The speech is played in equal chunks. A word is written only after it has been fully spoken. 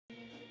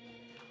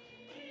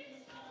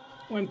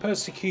When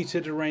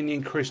persecuted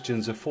Iranian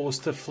Christians are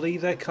forced to flee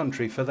their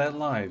country for their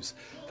lives,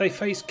 they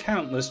face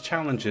countless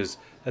challenges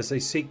as they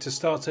seek to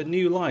start a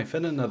new life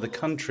in another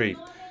country.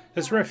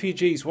 As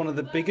refugees, one of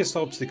the biggest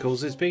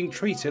obstacles is being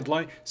treated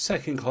like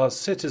second-class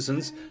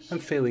citizens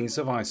and feelings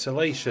of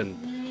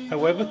isolation.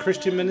 However,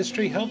 Christian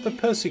Ministry Help the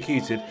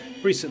Persecuted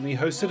recently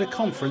hosted a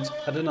conference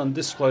at an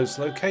undisclosed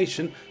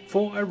location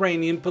for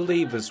Iranian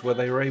believers where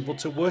they were able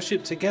to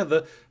worship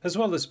together as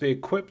well as be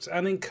equipped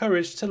and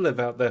encouraged to live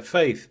out their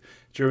faith.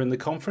 During the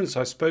conference,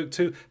 I spoke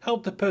to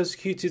Help the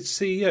Persecuted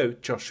CEO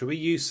Joshua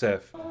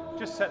Youssef.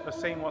 Just set the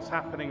scene, what's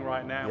happening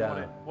right now,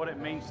 what it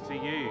means to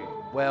you.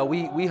 Well,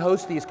 we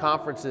host these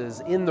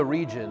conferences in the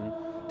region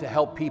to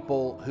help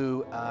people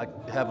who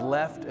have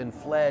left and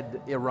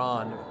fled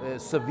Iran,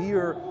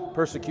 severe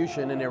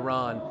persecution in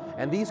Iran.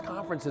 And these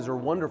conferences are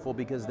wonderful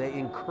because they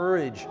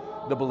encourage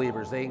the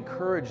believers, they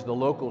encourage the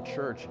local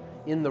church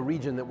in the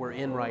region that we're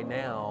in right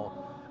now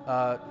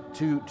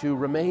to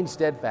remain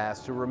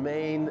steadfast, to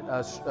remain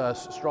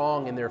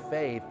strong in their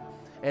faith.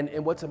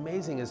 And what's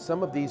amazing is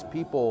some of these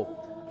people,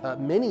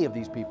 many of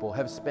these people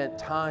have spent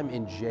time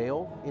in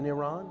jail in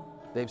Iran.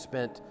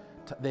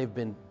 They've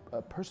been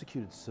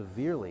persecuted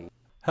severely.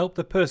 Help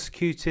the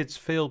Persecuted's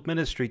field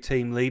ministry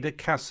team leader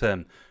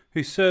Qasem,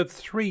 who served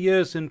 3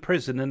 years in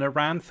prison in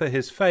Iran for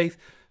his faith,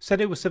 said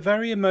it was a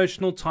very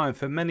emotional time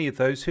for many of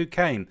those who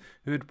came,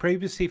 who had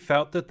previously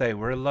felt that they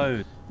were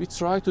alone. We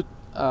try to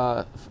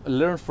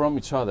learn from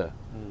each other,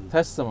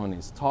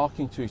 testimonies,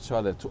 talking to each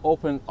other, to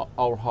open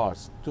our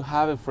hearts, to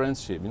have a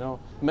friendship. You know,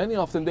 many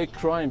of them, they're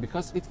crying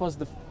because it was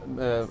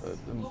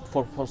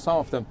for some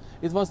of them,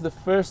 it was the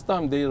first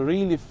time they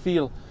really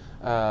feel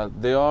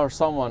they are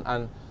someone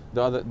and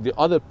the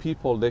other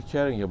people they're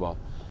caring about.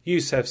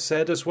 Youssef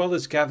said as well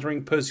as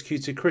gathering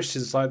persecuted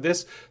Christians like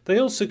this, they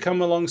also come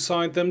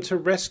alongside them to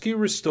rescue,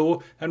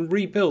 restore and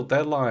rebuild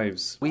their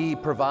lives. We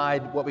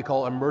provide what we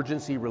call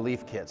emergency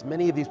relief kits.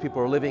 Many of these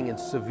people are living in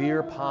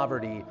severe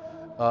poverty,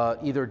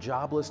 either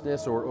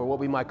joblessness or what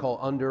we might call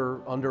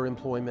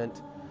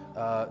underemployment.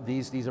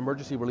 These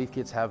emergency relief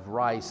kits have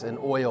rice and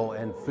oil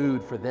and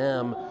food for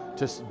them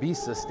to be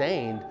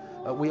sustained.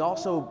 We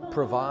also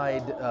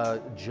provide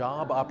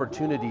job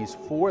opportunities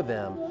for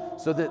them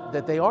so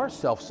that they are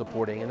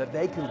self-supporting and that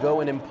they can go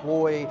and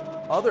employ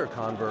other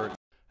converts.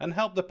 And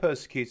Help the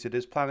Persecuted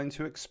is planning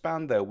to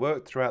expand their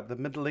work throughout the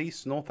Middle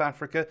East, North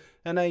Africa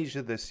and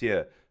Asia this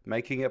year,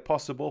 making it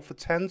possible for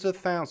tens of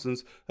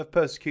thousands of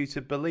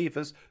persecuted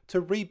believers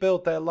to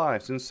rebuild their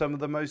lives in some of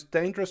the most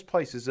dangerous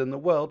places in the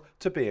world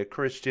to be a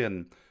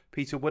Christian.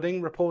 Peter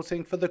Wooding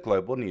reporting for the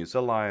Global News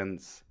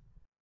Alliance.